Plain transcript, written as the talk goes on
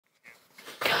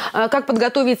Как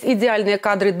подготовить идеальные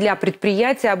кадры для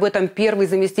предприятия? Об этом первый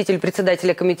заместитель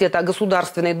председателя Комитета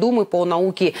Государственной думы по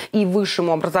науке и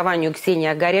высшему образованию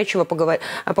Ксения Горячева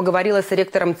поговорила с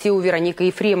ректором ТИУ Вероникой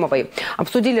Ефремовой.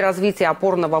 Обсудили развитие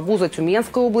опорного вуза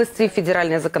Тюменской области,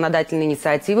 федеральные законодательные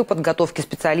инициативы, подготовки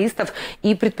специалистов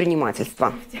и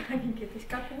предпринимательства.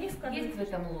 Есть в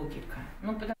этом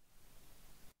логика?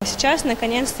 Сейчас,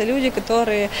 наконец-то, люди,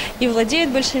 которые и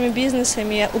владеют большими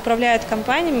бизнесами, управляют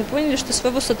компаниями, поняли, что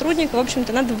своего сотрудника, в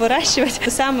общем-то, надо выращивать.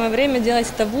 Самое время делать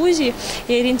это в вузе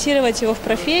и ориентировать его в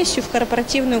профессию, в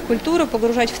корпоративную культуру,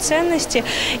 погружать в ценности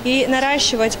и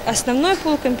наращивать основной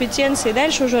пул компетенций, и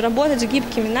дальше уже работать с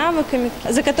гибкими навыками,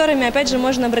 за которыми, опять же,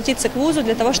 можно обратиться к вузу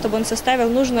для того, чтобы он составил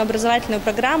нужную образовательную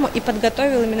программу и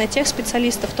подготовил именно тех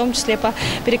специалистов, в том числе по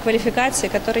переквалификации,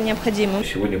 которые необходимы.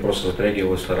 Сегодня просто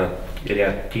затрагивался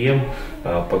ряд тем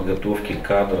подготовки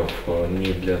кадров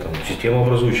не для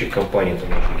системообразующих компаний,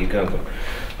 наших гигантов,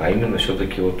 а именно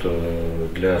все-таки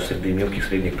для среды мелких,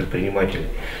 средних предпринимателей.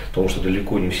 Потому что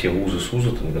далеко не все вузы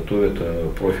СУЗа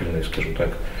готовят профильные, скажем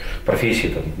так,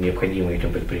 профессии, необходимые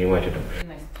этим предпринимателям.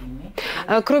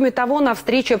 Кроме того, на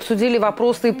встрече обсудили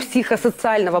вопросы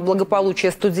психосоциального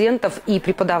благополучия студентов и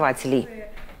преподавателей.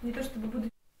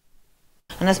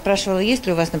 Она спрашивала, есть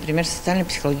ли у вас, например,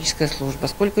 социально-психологическая служба,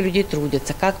 сколько людей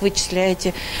трудятся, как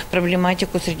вычисляете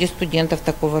проблематику среди студентов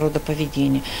такого рода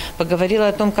поведения. Поговорила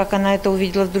о том, как она это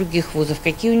увидела в других вузах,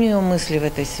 какие у нее мысли в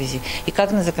этой связи и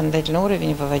как на законодательный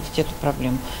уровень выводить эту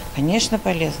проблему. Конечно,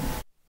 полезно.